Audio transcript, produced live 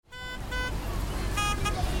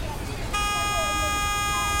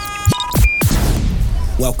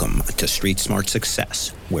Welcome to Street Smart Success,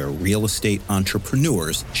 where real estate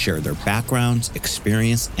entrepreneurs share their backgrounds,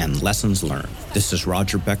 experience, and lessons learned. This is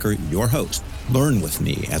Roger Becker, your host. Learn with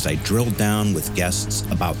me as I drill down with guests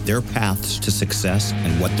about their paths to success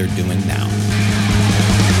and what they're doing now.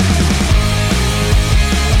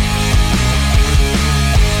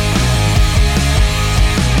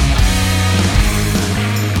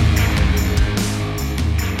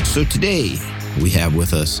 So today we have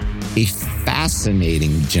with us a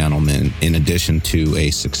fascinating gentleman, in addition to a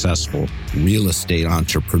successful real estate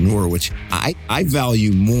entrepreneur, which I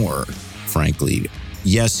value more, frankly.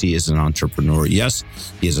 Yes, he is an entrepreneur. Yes,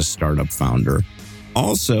 he is a startup founder.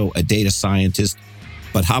 Also a data scientist.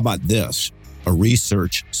 But how about this? A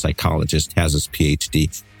research psychologist, has his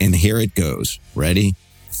PhD. And here it goes. Ready?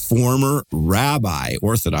 Former rabbi,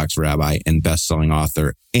 Orthodox rabbi, and best-selling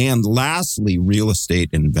author. And lastly, real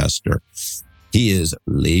estate investor. He is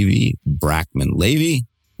Levi Brackman. Levi,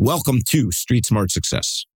 welcome to Street Smart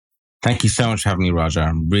Success. Thank you so much for having me, Roger.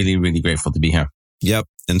 I'm really, really grateful to be here. Yep.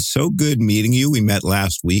 And so good meeting you. We met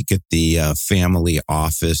last week at the Family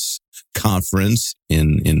Office Conference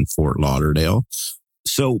in Fort Lauderdale.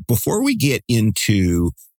 So before we get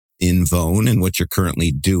into Invone and what you're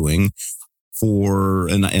currently doing,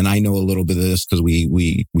 and I know a little bit of this because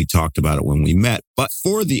we talked about it when we met, but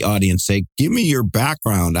for the audience sake, give me your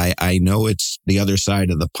background. I know it's the other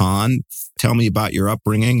side of the pond. Tell me about your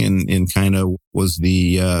upbringing and kind of was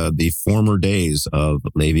the former days of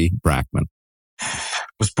Levi Brackman. I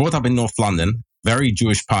was brought up in North London, very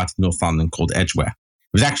Jewish part of North London called Edgware.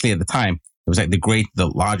 It was actually at the time, it was like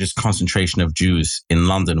the largest concentration of Jews in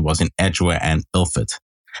London was in Edgware and Ilford.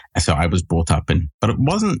 And so I was brought up but it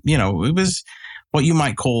wasn't, it was what you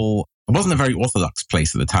might call, it wasn't a very Orthodox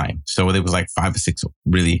place at the time. So there was like 5 or 6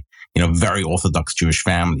 really, very Orthodox Jewish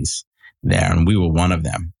families there. And we were one of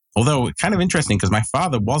them. Although kind of interesting because my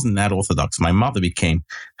father wasn't that Orthodox. My mother became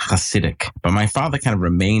Hasidic, but my father kind of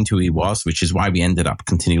remained who he was, which is why we ended up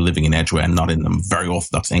continuing living in Edgware and not in the very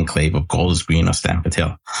Orthodox enclave of Golders Green or Stamford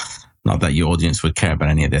Hill. Not that your audience would care about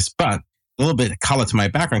any of this, but a little bit of color to my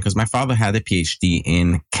background because my father had a PhD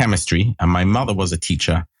in chemistry and my mother was a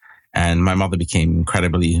teacher, and my mother became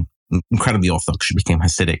incredibly Orthodox. She became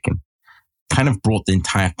Hasidic and kind of brought the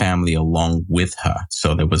entire family along with her.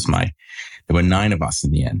 So there were 9 of us in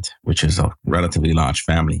the end, which is a relatively large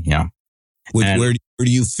family. Yeah. Where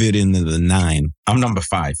do you fit into the 9? I'm number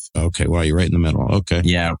 5. Okay. Well, you're right in the middle. Okay.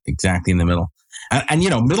 Yeah, exactly in the middle. And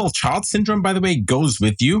middle child syndrome, by the way, goes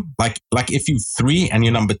with you. Like if you're 3 and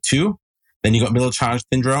you're number 2, then you got middle child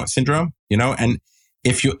syndrome, and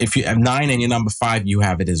if you have 9 and you're number 5, you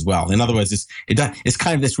have it as well. In other words, it's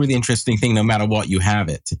kind of this really interesting thing. No matter what, you have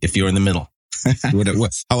it if you're in the middle.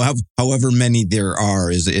 However many there are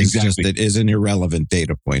is exactly. Just is an irrelevant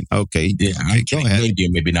data point. Okay, yeah, go ahead. Maybe,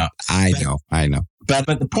 maybe not. I know. But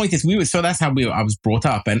the point is, that's how I was brought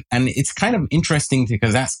up, and it's kind of interesting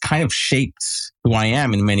because that's kind of shaped who I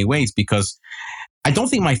am in many ways because I don't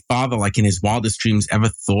think my father, like in his wildest dreams, ever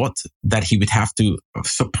thought that he would have to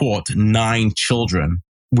support 9 children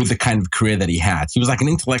with the kind of career that he had. He was like an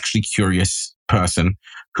intellectually curious person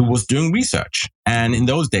who was doing research. And in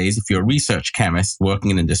those days, if you're a research chemist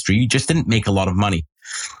working in industry, you just didn't make a lot of money.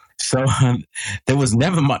 So there was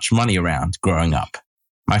never much money around growing up.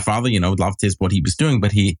 My father, loved what he was doing,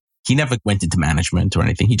 but he never went into management or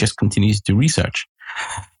anything. He just continued to do research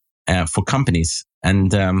for companies.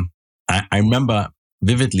 And I remember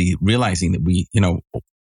vividly realizing that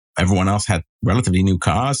everyone else had relatively new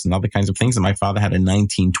cars and other kinds of things. And my father had a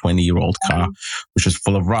 19-20-year-old car, which was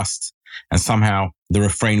full of rust. And somehow the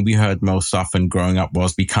refrain we heard most often growing up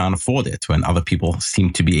was, we can't afford it, when other people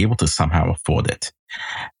seemed to be able to somehow afford it.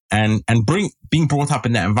 And being brought up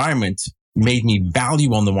in that environment made me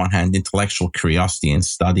value, on the one hand, intellectual curiosity and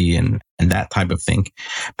study and that type of thing,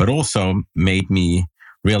 but also made me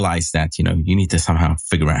realize that, you need to somehow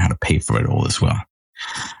figure out how to pay for it all as well.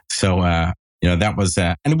 So, that was,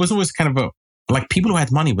 and it was always kind of like people who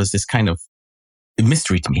had money was this kind of a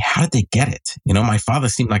mystery to me. How did they get it? My father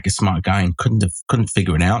seemed like a smart guy and couldn't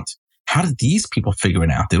figure it out. How did these people figure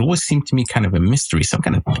it out? It always seemed to me kind of a mystery. Some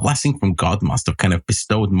kind of blessing from God must have kind of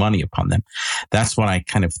bestowed money upon them. That's what I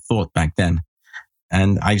kind of thought back then.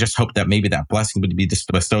 And I just hoped that maybe that blessing would be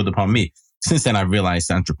bestowed upon me. Since then, I realized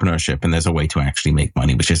entrepreneurship, and there's a way to actually make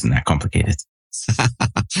money, which isn't that complicated.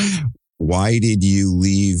 Why did you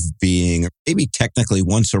leave being maybe technically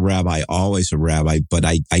once a rabbi, always a rabbi, but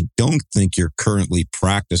I don't think you're currently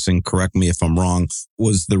practicing, correct me if I'm wrong,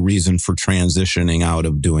 was the reason for transitioning out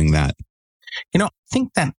of doing that? I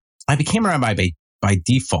think that I became a rabbi by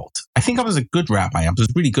default. I think I was a good rabbi. I was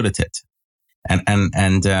really good at it.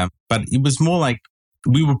 But it was more like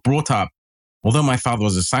we were brought up, although my father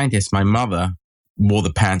was a scientist, my mother wore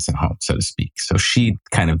the pants at home, so to speak. So she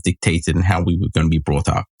kind of dictated in how we were going to be brought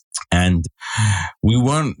up. And we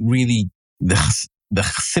weren't really, the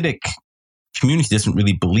Hasidic community doesn't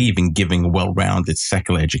really believe in giving a well-rounded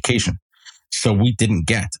secular education. So we didn't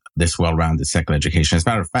get this well-rounded secular education. As a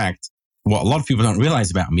matter of fact, what a lot of people don't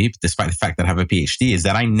realize about me, despite the fact that I have a PhD, is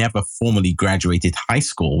that I never formally graduated high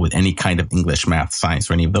school with any kind of English, math, science,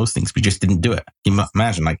 or any of those things. We just didn't do it. You must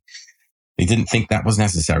imagine, like, they didn't think that was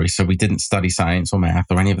necessary. So we didn't study science or math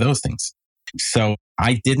or any of those things. So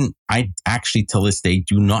I actually, till this day,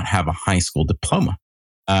 do not have a high school diploma.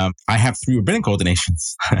 I have 3 rabbinic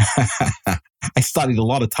ordinations. I studied a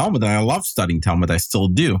lot of Talmud, and I love studying Talmud. I still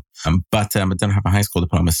do, but I don't have a high school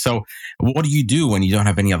diploma. So what do you do when you don't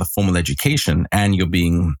have any other formal education and you're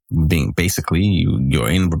being basically you're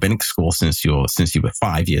in rabbinic school since you were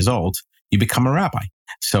 5 years old? You become a rabbi.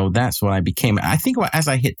 So that's what I became. I think as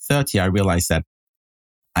I hit 30, I realized that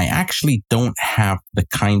I actually don't have the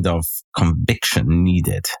kind of conviction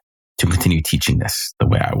needed to continue teaching this the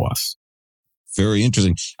way I was. Very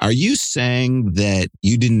interesting. Are you saying that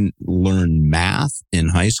you didn't learn math in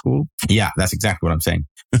high school? Yeah, that's exactly what I'm saying.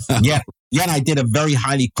 Yeah, I did a very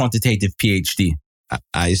highly quantitative PhD.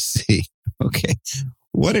 I see. Okay.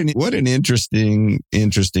 What an interesting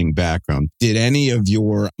background. Did any of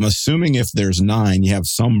I'm assuming if there's 9, you have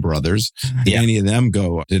some brothers. Did any of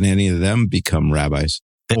them become rabbis?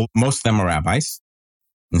 Most of them are rabbis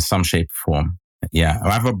in some shape or form. Yeah.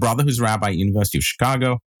 I have a brother who's a rabbi at University of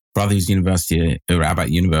Chicago, brother who's a rabbi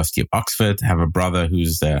at University of Oxford. I have a brother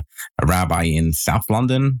who's a rabbi in South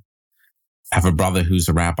London. I have a brother who's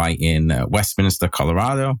a rabbi in Westminster,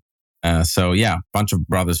 Colorado. So yeah, a bunch of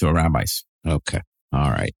brothers who are rabbis. Okay.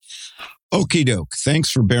 All right. Okie doke. Thanks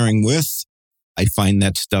for bearing with. I find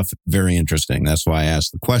that stuff very interesting. That's why I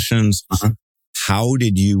asked the questions. Uh-huh. How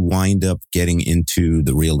did you wind up getting into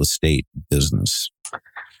the real estate business?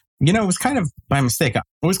 It was kind of by mistake. I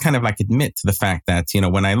always kind of admit to the fact that,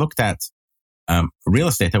 when I looked at real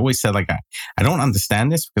estate, I always said I don't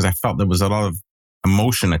understand this because I felt there was a lot of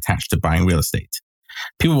emotion attached to buying real estate.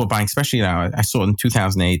 People were buying, especially I saw it in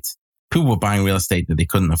 2008, people were buying real estate that they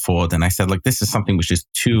couldn't afford. And I said, this is something which is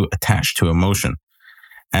too attached to emotion.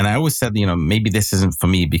 And I always said, maybe this isn't for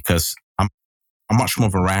me because I'm much more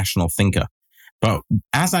of a rational thinker. But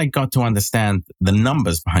as I got to understand the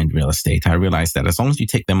numbers behind real estate, I realized that as long as you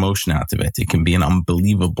take the emotion out of it, it can be an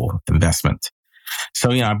unbelievable investment. So,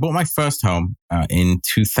 I bought my first home in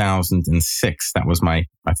 2006. That was my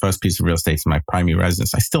first piece of real estate in my primary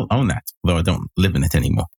residence. I still own that, although I don't live in it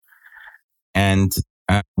anymore. And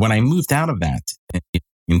when I moved out of that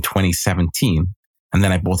in 2017, and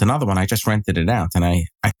then I bought another one, I just rented it out. And I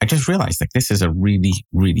just realized this is a really,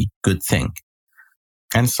 really good thing.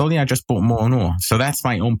 And slowly I just bought more and more. So that's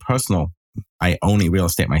my own I own real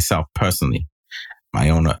estate myself personally. I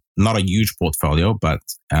own not a huge portfolio, but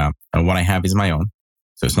what I have is my own.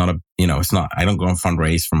 So it's not I don't go and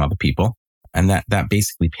fundraise from other people. And that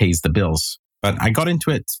basically pays the bills. But I got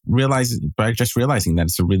into it by just realizing that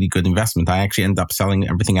it's a really good investment. I actually ended up selling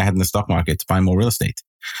everything I had in the stock market to buy more real estate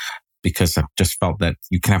because I just felt that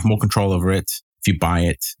you can have more control over it. If you buy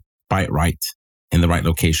it right in the right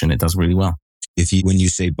location, it does really well. When you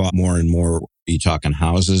say bought more and more, are you talking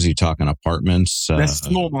houses? Are you talking apartments?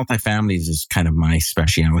 Small multifamilies is kind of my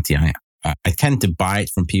specialty. I tend to buy it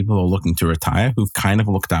from people who are looking to retire, who've kind of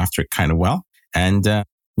looked after it kind of well, and have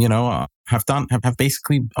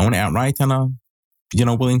basically owned it outright and are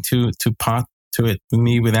willing to part to it with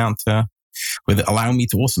me with allowing me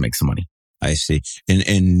to also make some money. I see.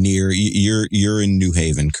 And near you're in New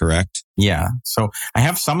Haven, correct? Yeah. So I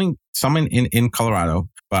have some in Colorado,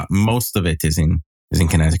 but most of it is in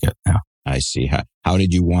Connecticut now. I see. How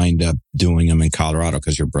did you wind up doing them in Colorado?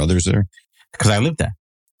 Because your brother's there? Because I lived there.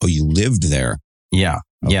 Oh, you lived there? Yeah.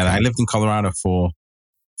 Okay. Yeah. I lived in Colorado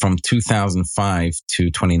from 2005 to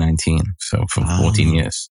 2019. So for 14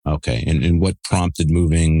 years. Okay. And what prompted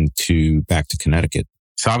moving back to Connecticut?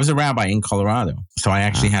 So I was a rabbi in Colorado. So I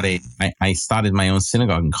actually I started my own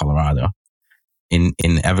synagogue in Colorado, in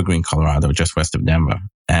Evergreen, Colorado, just west of Denver.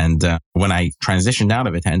 And when I transitioned out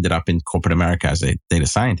of it, I ended up in corporate America as a data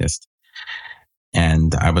scientist.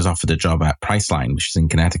 And I was offered a job at Priceline, which is in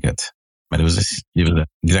Connecticut. But it was an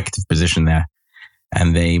executive position there.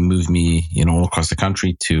 And they moved me, all across the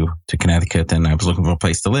country to Connecticut. And I was looking for a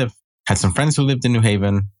place to live. Had some friends who lived in New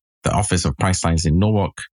Haven. The office of Priceline is in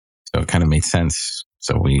Norwalk. So it kind of made sense.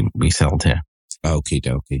 So we settled here. Okie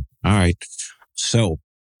dokie. All right. So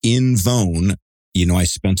in Vone, I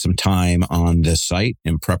spent some time on the site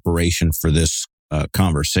in preparation for this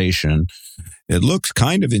conversation. It looks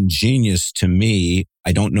kind of ingenious to me.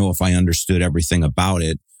 I don't know if I understood everything about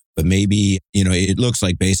it, but maybe, it looks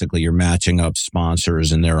like basically you're matching up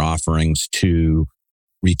sponsors and their offerings to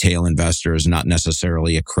retail investors, not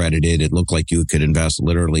necessarily accredited. It looked like you could invest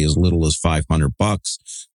literally as little as $500.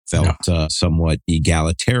 Felt somewhat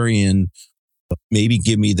egalitarian. But maybe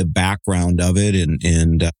give me the background of it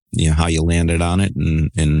and how you landed on it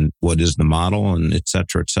and what is the model and et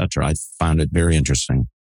cetera, et cetera. I found it very interesting.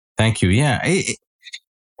 Thank you. Yeah.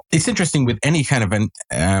 It's interesting with any kind of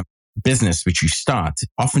an business which you start.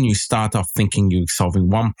 Often you start off thinking you're solving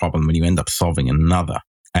one problem and you end up solving another.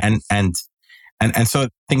 And so I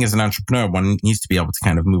think as an entrepreneur, one needs to be able to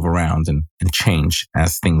kind of move around and change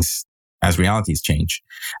as realities change.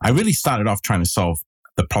 I really started off trying to solve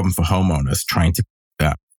the problem for homeowners, trying to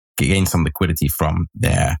gain some liquidity from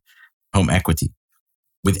their home equity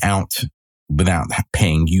without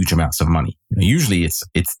paying huge amounts of money. Usually it's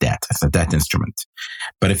debt. It's a debt instrument.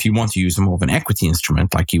 But if you want to use more of an equity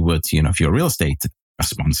instrument, like you would, if you're a real estate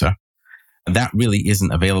sponsor, that really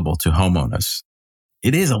isn't available to homeowners.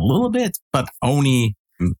 It is a little bit, but only,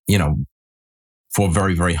 for a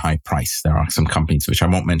very, very high price. There are some companies which I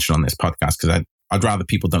won't mention on this podcast because I'd rather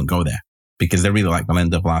people don't go there because they're really like the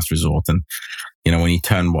lender of last resort. And, when you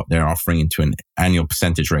turn what they're offering into an annual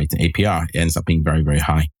percentage rate, APR, it ends up being very, very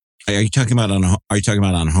high. Are you talking about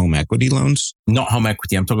on home equity loans? Not home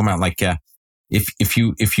equity. I'm talking about like if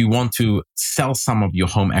you want to sell some of your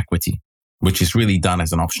home equity, which is really done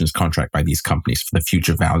as an options contract by these companies for the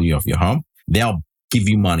future value of your home, they'll give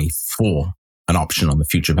you money for an option on the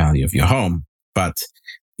future value of your home, but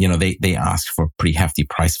they ask for a pretty hefty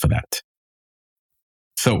price for that.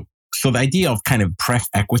 So the idea of kind of pref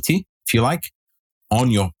equity, if you like, on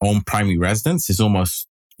your own primary residence is almost,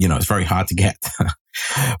 it's very hard to get.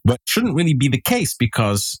 But shouldn't really be the case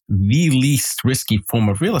because the least risky form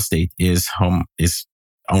of real estate is owner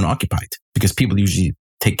occupied because people usually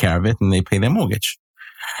take care of it and they pay their mortgage.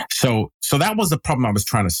 So that was the problem I was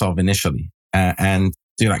trying to solve initially. And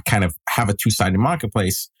kind of have a two-sided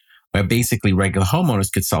marketplace where basically regular homeowners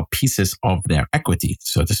could sell pieces of their equity,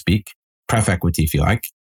 so to speak, pref equity, if you like,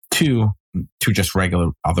 to just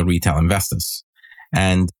regular other retail investors.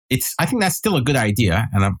 And I think that's still a good idea.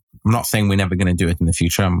 And I'm not saying we're never going to do it in the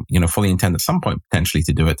future. I'm, fully intend at some point potentially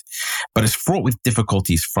to do it, but it's fraught with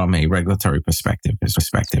difficulties from a regulatory perspective.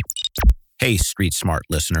 Hey, Street Smart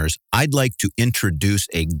listeners, I'd like to introduce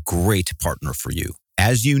a great partner for you.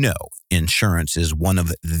 As you know, insurance is one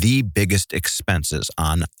of the biggest expenses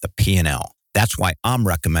on the P&L. That's why I'm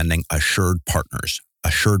recommending Assured Partners.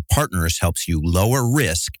 Assured Partners helps you lower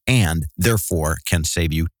risk and therefore can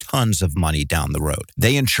save you tons of money down the road.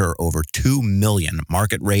 They insure over 2 million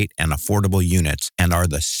market rate and affordable units and are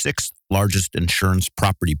the 6th largest insurance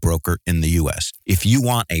property broker in the U.S. If you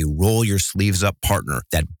want a roll your sleeves up partner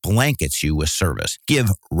that blankets you with service, give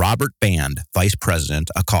Robert Band, Vice President,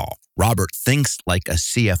 a call. Robert thinks like a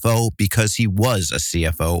CFO because he was a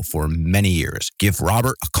CFO for many years. Give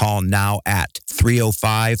Robert a call now at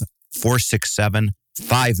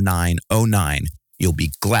 305-467-5909. You'll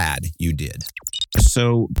be glad you did.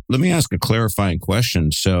 So let me ask a clarifying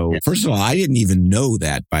question. So first of all, I didn't even know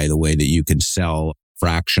that, by the way, that you can sell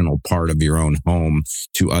fractional part of your own home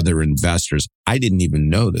to other investors. I didn't even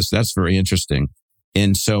know this. That's very interesting.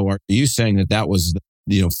 And so are you saying that was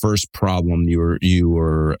the first problem you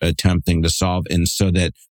were attempting to solve, and so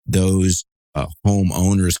that those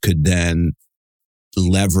homeowners could then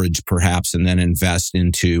leverage perhaps and then invest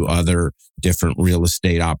into other different real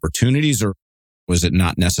estate opportunities? Or was it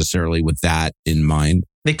not necessarily with that in mind?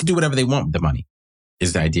 They could do whatever they want with the money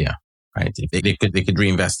is the idea, right? They could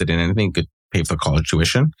reinvest it in anything, could pay for college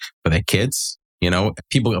tuition for their kids.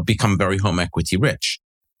 People become very home equity rich.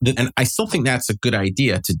 And I still think that's a good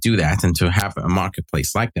idea to do that and to have a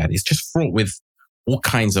marketplace like that. It's just fraught with all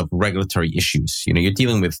kinds of regulatory issues. You're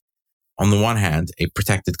dealing with, on the one hand, a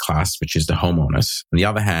protected class, which is the homeowners. On the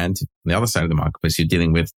other hand, on the other side of the marketplace, you're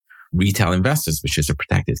dealing with retail investors, which is a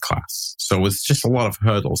protected class. So it's just a lot of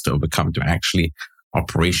hurdles to overcome to actually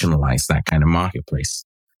operationalize that kind of marketplace.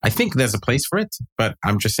 I think there's a place for it, but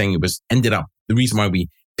I'm just saying the reason why we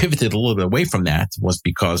pivoted a little bit away from that was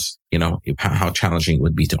because, how challenging it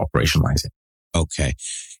would be to operationalize it. Okay.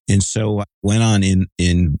 And so I went on in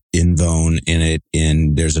Vone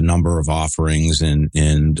and there's a number of offerings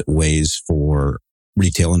and ways for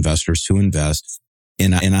retail investors to invest.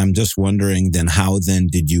 And I'm just wondering then how then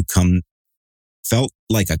did you felt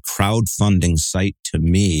like a crowdfunding site to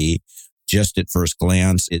me just at first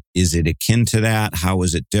glance. Is it akin to that? How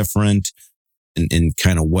is it different? And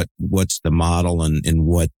kind of what's the model and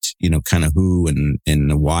what, kind of who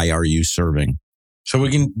and why are you serving? So we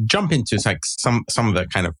can jump into like some of the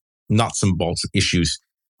kind of nuts and bolts issues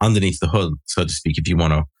underneath the hood, so to speak, if you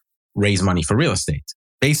want to raise money for real estate.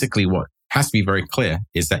 Basically, what has to be very clear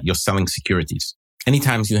is that you're selling securities.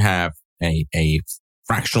 Anytime you have a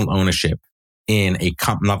fractional ownership in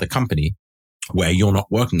another company where you're not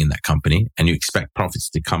working in that company and you expect profits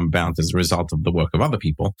to come about as a result of the work of other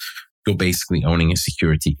people, you're basically owning a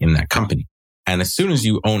security in that company. And as soon as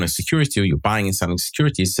you own a security or you're buying and selling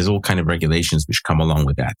securities, there's all kind of regulations which come along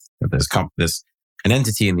with that. There's an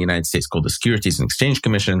entity in the United States called the Securities and Exchange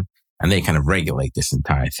Commission, and they kind of regulate this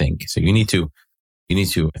entire thing. So you need to,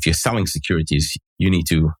 if you're selling securities, you need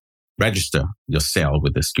to register your sale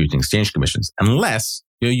with the Securities and Exchange Commissions, unless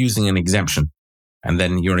you're using an exemption, and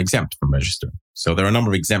then you're exempt from registering. So there are a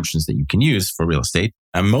number of exemptions that you can use for real estate,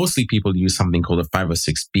 and mostly people use something called a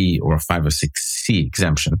 506B or a 506C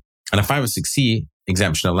exemption. And a 506C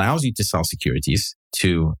exemption allows you to sell securities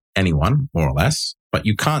to anyone, more or less, but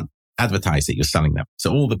you can't advertise that you're selling them.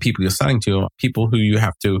 So all the people you're selling to are people who you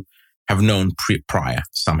have to have known prior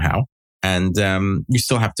somehow. And you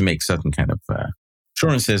still have to make certain kind of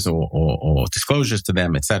assurances or disclosures to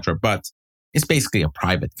them, etc. But it's basically a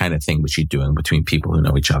private kind of thing which you're doing between people who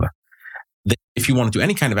know each other. If you want to do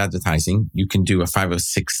any kind of advertising, you can do a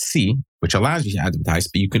 506C, which allows you to advertise,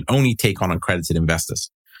 but you can only take on accredited investors.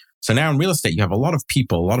 So now in real estate, you have a lot of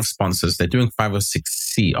people, a lot of sponsors, they're doing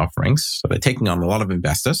 506C offerings. So they're taking on a lot of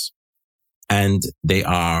investors and they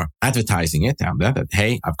are advertising it out there that,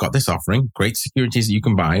 hey, I've got this offering, great securities that you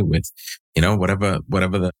can buy with, whatever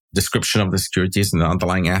the description of the securities and the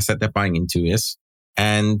underlying asset they're buying into is.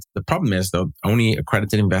 And the problem is though, only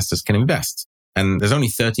accredited investors can invest. And there's only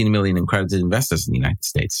 13 million accredited investors in the United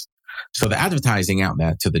States. So they're advertising out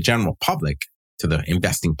there to the general public, to the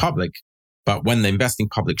investing public. But when the investing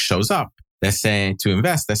public shows up, they're saying,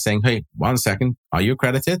 hey, 1 second, are you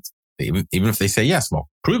accredited? Even if they say yes, well,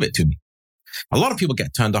 prove it to me. A lot of people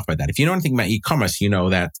get turned off by that. If you know anything about e-commerce, you know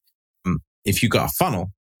that if you got a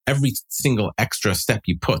funnel, every single extra step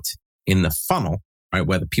you put in the funnel, right,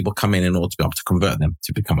 where the people come in order to be able to convert them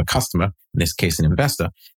to become a customer, in this case, an investor,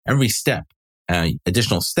 every step,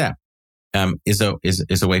 additional step, is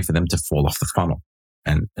a way for them to fall off the funnel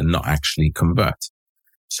and not actually convert.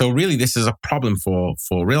 So really, this is a problem for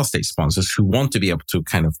real estate sponsors who want to be able to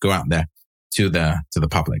kind of go out there to the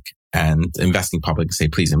public and investing public and say,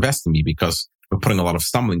 please invest in me, because we're putting a lot of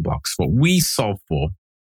stumbling blocks. What we solve for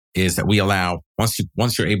is that we allow, once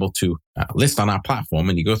you're able to list on our platform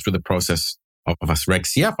and you go through the process of a Reg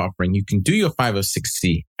CF offering, you can do your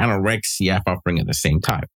 506C and a Reg CF offering at the same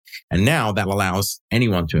time. And now that allows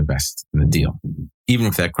anyone to invest in the deal, even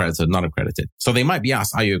if they're accredited or not accredited. So they might be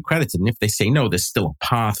asked, are you accredited? And if they say no, there's still a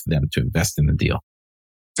path for them to invest in the deal.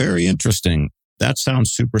 Very interesting. That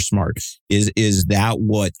sounds super smart. Is that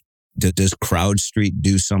what, does CrowdStreet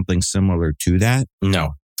do something similar to that?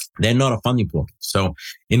 No, they're not a funding portal. So,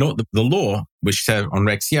 the law, which says on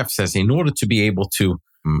Reg CF says, in order to be able to,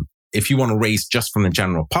 if you want to raise just from the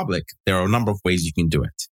general public, there are a number of ways you can do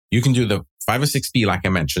it. You can do the 506B, like I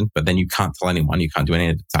mentioned, but then you can't tell anyone. You can't do any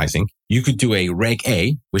advertising. You could do a Reg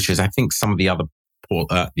A, which is, I think, some of the other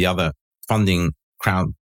funding,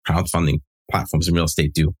 crowdfunding platforms in real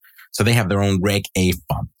estate do. So they have their own Reg A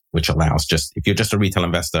fund, which allows if you're just a retail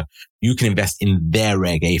investor, you can invest in their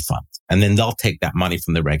Reg A fund. And then they'll take that money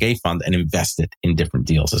from the Reg A fund and invest it in different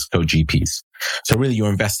deals as co-GPs. So really, you're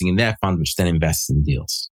investing in their fund, which then invests in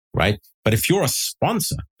deals, right? But if you're a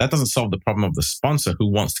sponsor, that doesn't solve the problem of the sponsor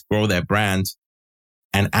who wants to grow their brand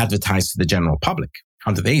and advertise to the general public.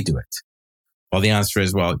 How do they do it? Well, the answer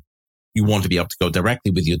is, you want to be able to go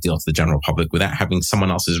directly with your deal to the general public without having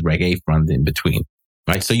someone else's Reg A fund in between,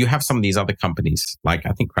 right? So you have some of these other companies, like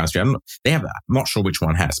I think CrowdStreet, I'm not sure which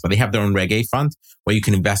one has, but they have their own Reg A fund where you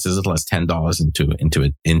can invest as little as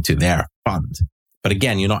 $10 into their fund. But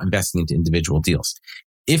again, you're not investing into individual deals.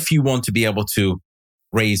 If you want to be able to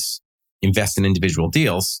invest in individual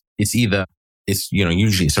deals, usually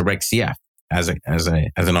it's a Reg CF as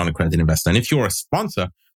a non-accredited investor. And if you're a sponsor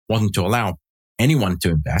wanting to allow anyone to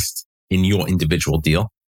invest in your individual deal,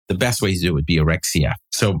 the best way to do it would be a Reg CF.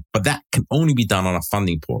 So, but that can only be done on a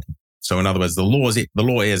funding portal. So in other words, the law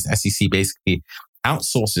is SEC basically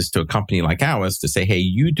outsources to a company like ours to say, hey,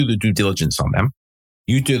 you do the due diligence on them.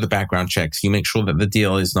 You do the background checks. You make sure that the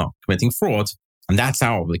deal is not committing fraud. And that's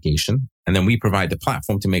our obligation. And then we provide the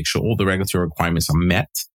platform to make sure all the regulatory requirements are met,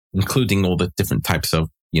 including all the different types of,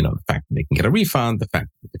 the fact that they can get a refund, the fact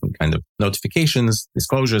that different kind of notifications,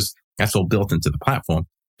 disclosures, that's all built into the platform.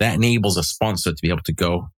 That enables a sponsor to be able to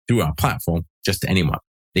go through our platform just to anyone.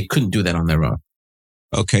 They couldn't do that on their own.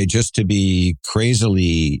 Okay, just to be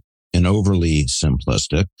crazily and overly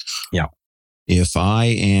simplistic. Yeah. If I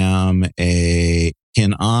am a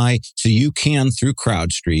So you can, through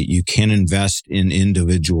CrowdStreet, you can invest in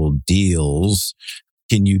individual deals.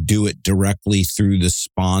 Can you do it directly through the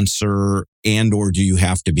sponsor, and or do you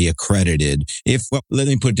have to be accredited? Let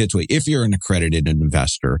me put it this way. If you're an accredited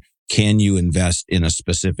investor, can you invest in a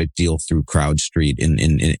specific deal through CrowdStreet and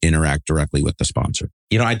interact directly with the sponsor?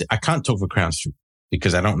 I can't talk for CrowdStreet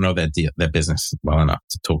because I don't know their business well enough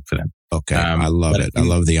to talk for them. Okay. I love it. I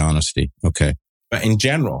love the honesty. Okay. But in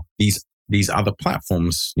general, these other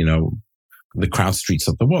platforms, the CrowdStreets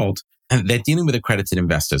of the world, and they're dealing with accredited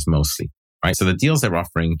investors mostly, right? So the deals they're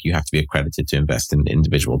offering, you have to be accredited to invest in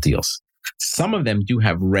individual deals. Some of them do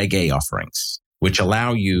have Reg A offerings, which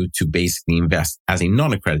allow you to basically invest as a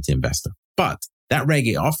non-accredited investor. But that Reg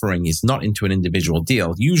A offering is not into an individual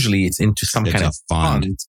deal. Usually it's into some kind of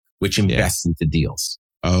fund which invests into deals.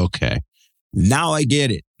 Okay. Now I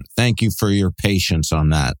get it. Thank you for your patience on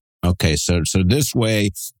that. Okay. So this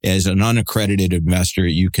way, as an unaccredited investor,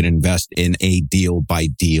 you can invest in a deal by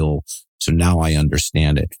deal. So now I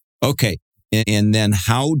understand it. Okay. And then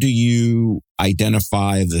how do you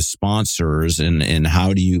identify the sponsors and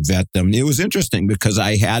how do you vet them? It was interesting because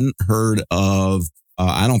I hadn't heard of,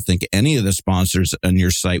 I don't think any of the sponsors on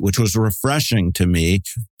your site, which was refreshing to me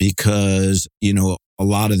because, a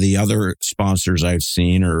lot of the other sponsors I've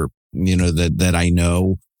seen or, that I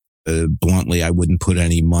know, bluntly, I wouldn't put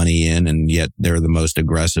any money in, and yet they're the most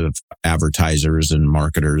aggressive advertisers and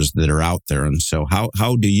marketers that are out there. And so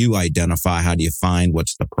how do you identify? How do you find?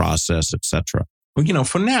 What's the process, et cetera? Well,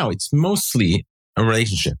 for now, it's mostly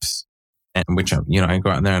relationships, and which, I go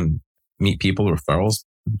out there and meet people, referrals,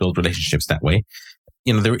 build relationships that way.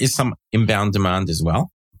 There is some inbound demand as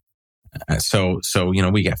well. So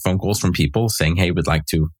we get phone calls from people saying, hey, we'd like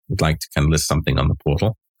to kind of list something on the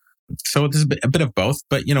portal. So there's a bit of both,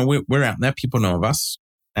 but we're out there. People know of us,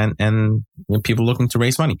 and people looking to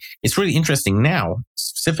raise money. It's really interesting now,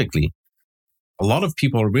 specifically. A lot of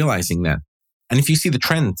people are realizing that, and if you see the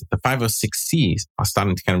trend, the 506Cs are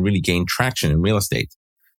starting to kind of really gain traction in real estate.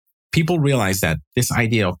 People realize that this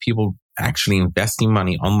idea of people actually investing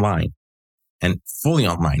money online and fully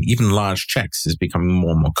online, even large checks, is becoming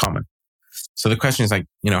more and more common. So the question is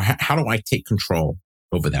how do I take control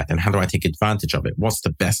over that? And how do I take advantage of it? What's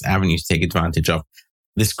the best avenue to take advantage of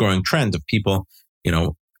this growing trend of people,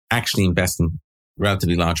 actually investing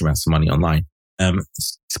relatively large amounts of money online?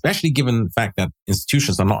 Especially given the fact that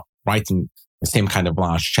institutions are not writing the same kind of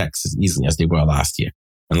large checks as easily as they were last year.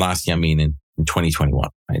 And last year, I mean in 2021,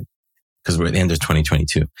 right? Because we're at the end of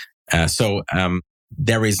 2022. So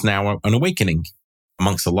there is now an awakening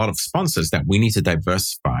amongst a lot of sponsors that we need to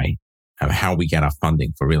diversify how we get our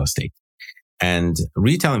funding for real estate. And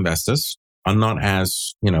retail investors are not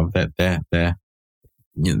as,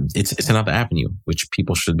 it's another avenue which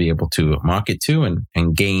people should be able to market to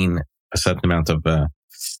and gain a certain amount of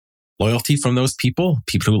loyalty from those people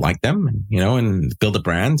who like them, and build a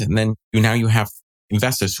brand. And then you have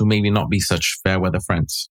investors who maybe not be such fair weather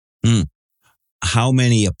friends. How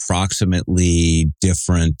many approximately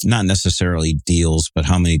different, not necessarily deals, but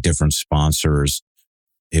how many different sponsors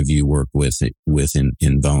have you worked with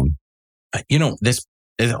in Vone? There's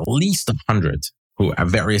at least 100 who at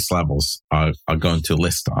various levels are going to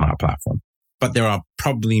list on our platform. But there are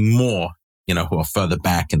probably more, who are further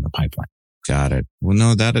back in the pipeline. Got it. Well,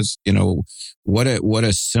 no, that is, what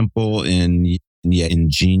a simple and yet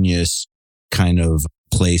ingenious kind of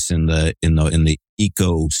place in the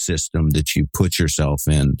ecosystem that you put yourself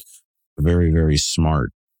in. Very, very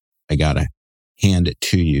smart. I got to hand it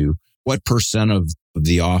to you. What percent of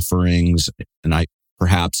the offerings, and I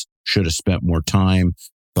perhaps should have spent more time,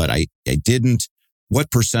 but I didn't.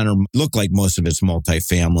 What percent look like most of it's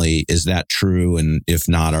multifamily? Is that true? And if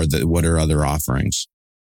not, what are other offerings?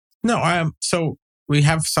 No, so we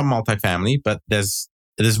have some multifamily, but there's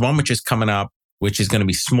one which is coming up, which is going to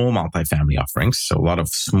be small multifamily offerings. So a lot of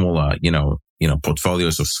smaller,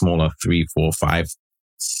 portfolios of smaller 3, 4, 5,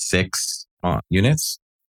 6 units.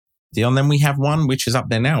 And then we have one which is up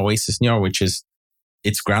there now, Oasis Nioro, which is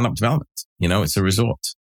it's ground up development. It's a resort.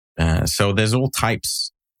 So there's all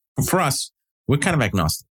types. For us, we're kind of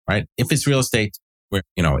agnostic, right? If it's real estate,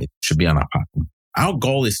 it should be on our platform. Our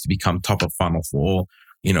goal is to become top of funnel for all,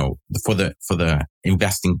 for the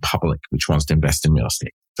investing public, which wants to invest in real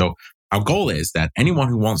estate. So our goal is that anyone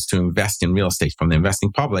who wants to invest in real estate from the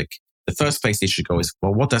investing public, the first place they should go is,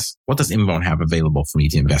 well, what does Invone have available for me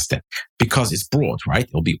to invest in? Because it's broad, right?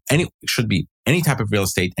 It should be any type of real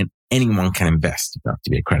estate and anyone can invest. You have to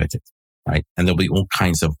be accredited, right? And there'll be all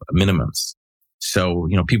kinds of minimums. So,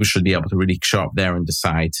 people should be able to really show up there and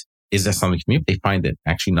decide, is there something for me? If they find that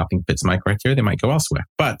actually nothing fits my criteria, they might go elsewhere.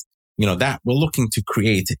 But, that we're looking to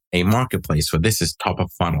create a marketplace where this is top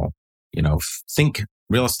of funnel. Think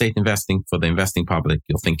real estate investing for the investing public.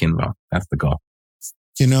 You'll think Invo. That's the goal.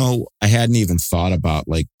 I hadn't even thought about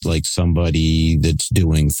like somebody that's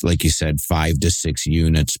doing, like you said, 5 to 6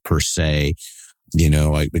 units per se,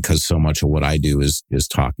 because so much of what I do is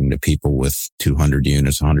talking to people with 200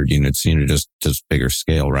 units, 100 units, just bigger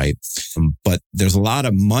scale, right? But there's a lot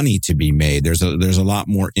of money to be made. There's a lot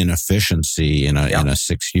more inefficiency in a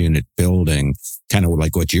 6 unit building, kind of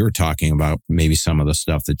like what you were talking about, maybe some of the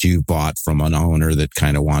stuff that you've bought from an owner that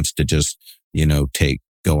kind of wants to just,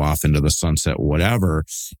 go off into the sunset, whatever.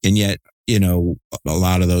 And yet, a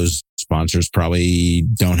lot of those sponsors probably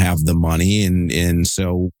don't have the money. And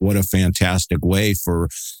so what a fantastic way for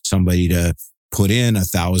somebody to put in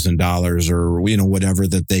 $1,000 or, whatever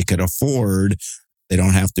that they could afford. They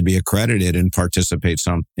don't have to be accredited and participate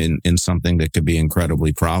in something that could be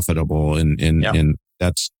incredibly profitable. And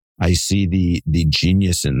that's, I see the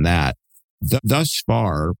genius in that. Thus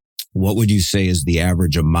far, what would you say is the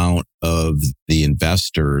average amount of the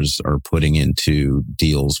investors are putting into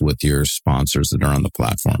deals with your sponsors that are on the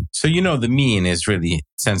platform? So, the mean is really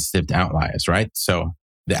sensitive to outliers, right? So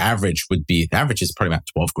the average is probably about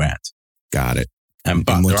 12 grand. Got it. But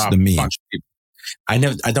and what's the mean? I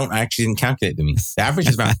didn't calculate the mean. The average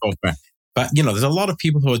is about 12 grand. But, there's a lot of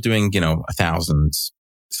people who are doing, 1,000,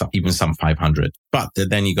 even some 500. But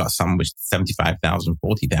then you got some which 75,000,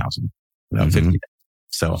 40,000, 50,000.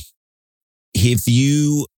 So if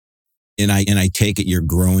you, and I take it you're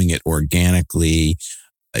growing it organically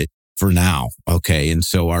for now. Okay. And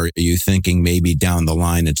so are you thinking maybe down the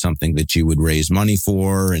line it's something that you would raise money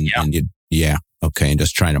for and okay. And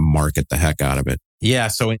just trying to market the heck out of it. Yeah.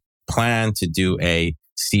 So we plan to do a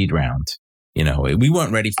seed round. We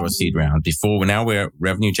weren't ready for a seed round before. Now we're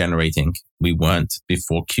revenue generating. We weren't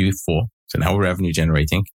before Q4. So now we're revenue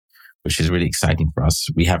generating, which is really exciting for us.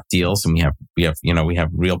 We have deals and we have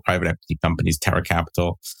real private equity companies. Terra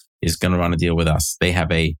Capital is going to run a deal with us. They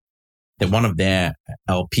have one of their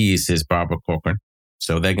LPs is Barbara Corcoran.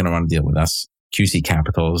 So they're going to run a deal with us. QC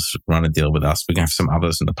Capital's run a deal with us. We're going to have some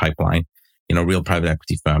others in the pipeline, real private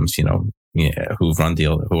equity firms, who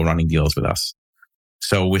are running deals with us.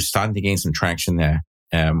 So we're starting to gain some traction there.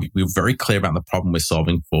 We're very clear about the problem we're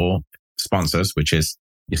solving for sponsors, which is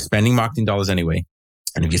you're spending marketing dollars anyway.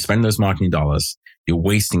 And if you spend those marketing dollars, you're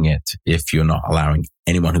wasting it if you're not allowing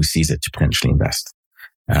anyone who sees it to potentially invest.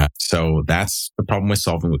 So that's the problem we're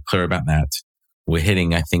solving. We're clear about that. We're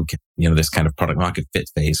hitting, I think, this kind of product market fit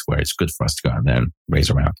phase where it's good for us to go out there and raise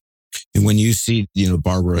a round. And when you see,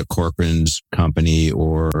 Barbara Corcoran's company,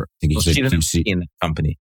 or I think you said QC in the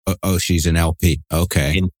company. Oh, she's an LP.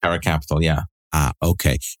 Okay. In Terra Capital, yeah.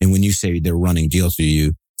 Okay. And when you say they're running deals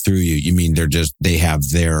through you mean they have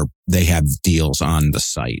deals on the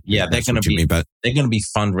theyite. Yeah, they're going to be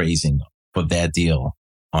fundraising for their deal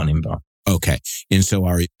on Invo. Okay. And so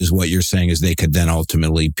is what you're saying is they could then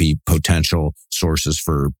ultimately be potential sources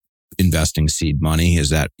for investing seed money? Is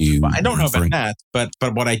that you? Well, I don't know about that, but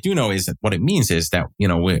what I do know is that what it means is that,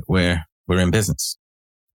 we're in business.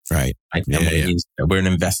 Right. Means that we're an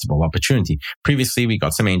investable opportunity. Previously, we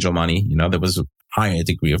got some angel money. There was a higher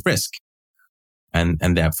degree of risk. And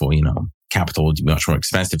therefore, capital would be much more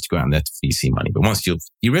expensive to go out there to VC money. But once you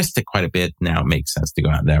risked it quite a bit, now it makes sense to go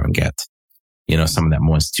out there and get, some of that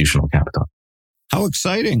more institutional capital. How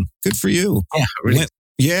exciting. Good for you. Yeah, really.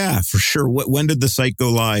 Yeah, for sure. When did the site go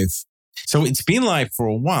live? So it's been live for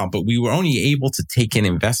a while, but we were only able to take in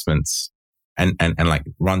investments and like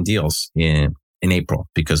run deals in April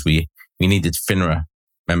because we needed FINRA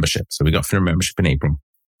membership. So we got FINRA membership in April.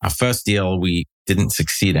 Our first deal we didn't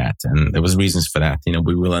succeed at, and there was reasons for that. We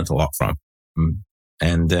learned a lot from,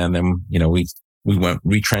 and then we went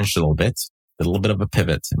retrenched a little bit, did a little bit of a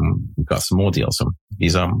pivot, and we got some more deals. So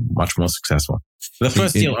these are much more successful. The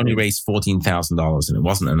first deal only raised $14,000, and it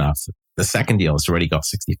wasn't enough. The second deal has already got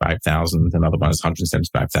 $65,000. Another one is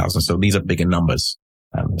 $175,000. So these are bigger numbers.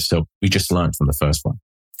 So we just learned from the first one.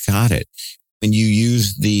 Got it. When you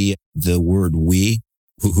use the word "we,"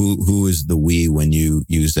 who is the "we" when you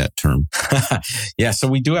use that term? Yeah, so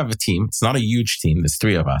we do have a team. It's not a huge team. There's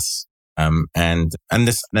 3 of us, and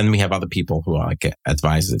then we have other people who are like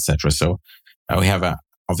advisors, etc. So we have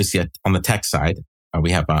obviously on the tech side,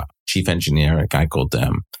 we have a chief engineer, a guy called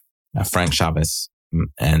Frank Chavez,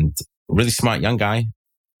 and a really smart young guy,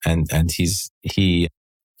 and he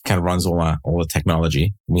kind of runs all the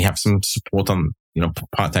technology. We have some support on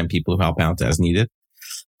part-time people who help out as needed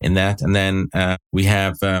in that. And then we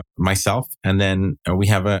have myself, and then we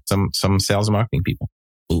have some sales and marketing people.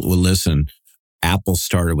 Well, listen, Apple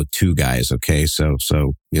started with 2 guys. Okay. So,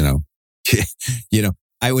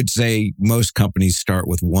 I would say most companies start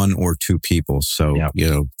with 1 or 2 people. So,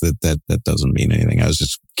 that doesn't mean anything. I was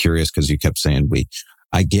just curious because you kept saying we.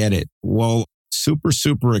 I get it. Well, super,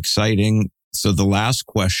 super exciting. So the last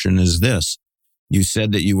question is this. You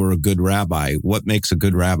said that you were a good rabbi. What makes a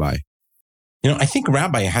good rabbi? I think a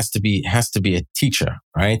rabbi has to be a teacher,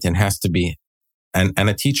 right? And has to be, and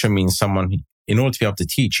a teacher means someone, in order to be able to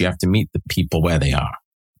teach, you have to meet the people where they are.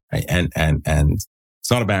 Right? And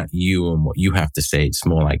it's not about you and what you have to say. It's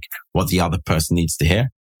more like what the other person needs to hear.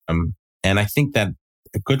 And I think that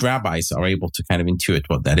good rabbis are able to kind of intuit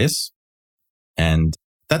what that is. And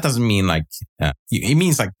that doesn't mean it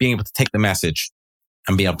means like being able to take the message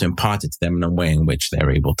and be able to impart it to them in a way in which they're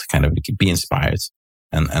able to kind of be inspired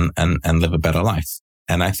and live a better life.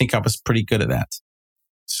 And I think I was pretty good at that.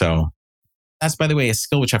 So that's, by the way, a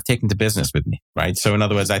skill which I've taken to business with me, right? So in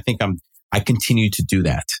other words, I think I continue to do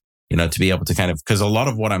that, to be able to kind of, because a lot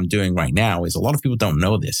of what I'm doing right now is a lot of people don't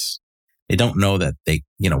know this. They don't know that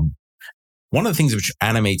one of the things which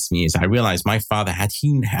animates me is I realize my father, had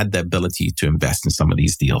he had the ability to invest in some of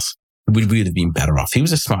these deals, we would have been better off. He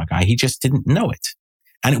was a smart guy. He just didn't know it.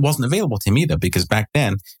 And it wasn't available to him either, because back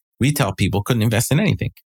then retail people couldn't invest in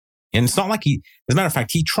anything. And it's not like as a matter of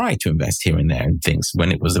fact, he tried to invest here and there in things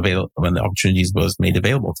when it was available, when the opportunities was made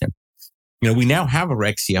available to him. We now have a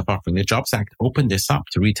Reg CF offering. The Jobs Act opened this up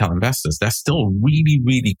to retail investors. There's still really,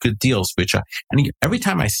 really good deals, and every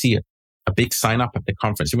time I see a big sign up at the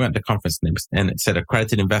conference, we went to the conference and it said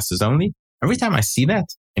accredited investors only. Every time I see that,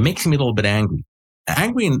 it makes me a little bit angry.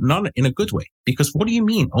 Angry, not in a good way, because what do you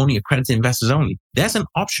mean only accredited investors only? There's an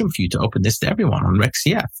option for you to open this to everyone on Reg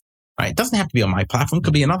CF. Right? It doesn't have to be on my platform. It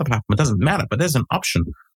could be another platform. It doesn't matter, but there's an option.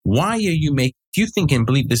 Why are you do you think and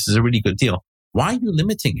believe this is a really good deal? Why are you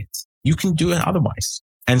limiting it? You can do it otherwise.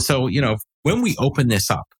 And so, when we open this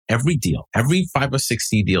up, every deal, every 5 or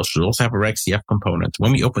 6C deal should also have a Reg CF component.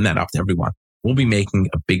 When we open that up to everyone, we'll be making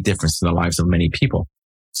a big difference in the lives of many people.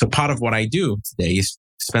 So part of what I do today is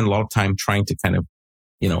spend a lot of time trying to kind of,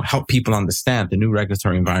 help people understand the new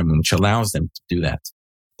regulatory environment, which allows them to do that.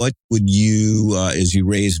 What would you, as you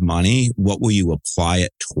raise money, what will you apply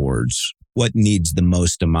it towards? What needs the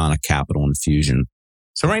most amount of capital infusion?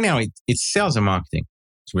 So right now, it's sales and marketing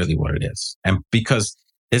is really what it is. And because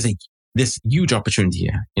there's this huge opportunity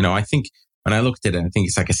here. I think when I looked at it, I think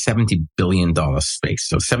it's like a $70 billion space.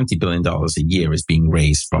 So $70 billion a year is being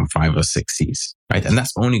raised from 5 or 6 Cs, right? And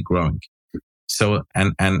that's only growing. So,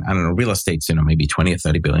 and real estate's, maybe 20 or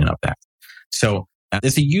 30 billion of that. So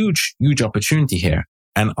there's a huge, huge opportunity here.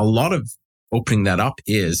 And a lot of opening that up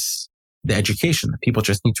is the education. People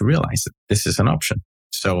just need to realize that this is an option.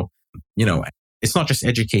 So, it's not just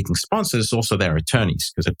educating sponsors, it's also their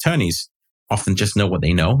attorneys, because attorneys often just know what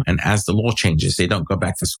they know. And as the law changes, they don't go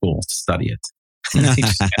back to school to study it. They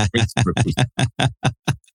just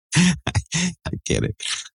I get it.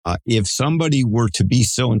 If somebody were to be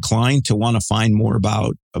so inclined to want to find more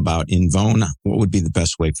about Invown, what would be the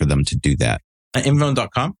best way for them to do that?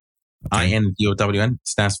 Invown.com. Okay. INVOWN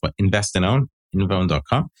stands for invest and own,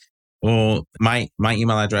 Invown.com. Or my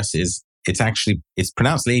email address is, it's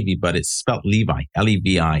pronounced Levi, but it's spelled Levi,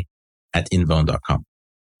 Levi at Invown.com.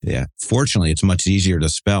 Yeah. Fortunately, it's much easier to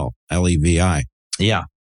spell Levi. Yeah.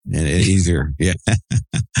 And it's easier. Yeah.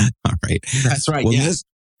 All right. That's right. Well, yeah.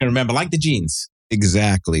 Remember, like the jeans.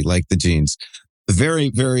 Exactly. Like the jeans. A very,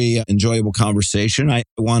 very enjoyable conversation. I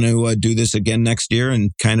want to do this again next year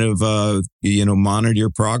and kind of, monitor your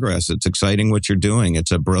progress. It's exciting what you're doing.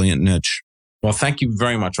 It's a brilliant niche. Well, thank you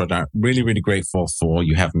very much, Roger. Really, really grateful for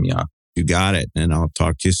you having me on. You got it. And I'll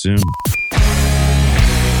talk to you soon.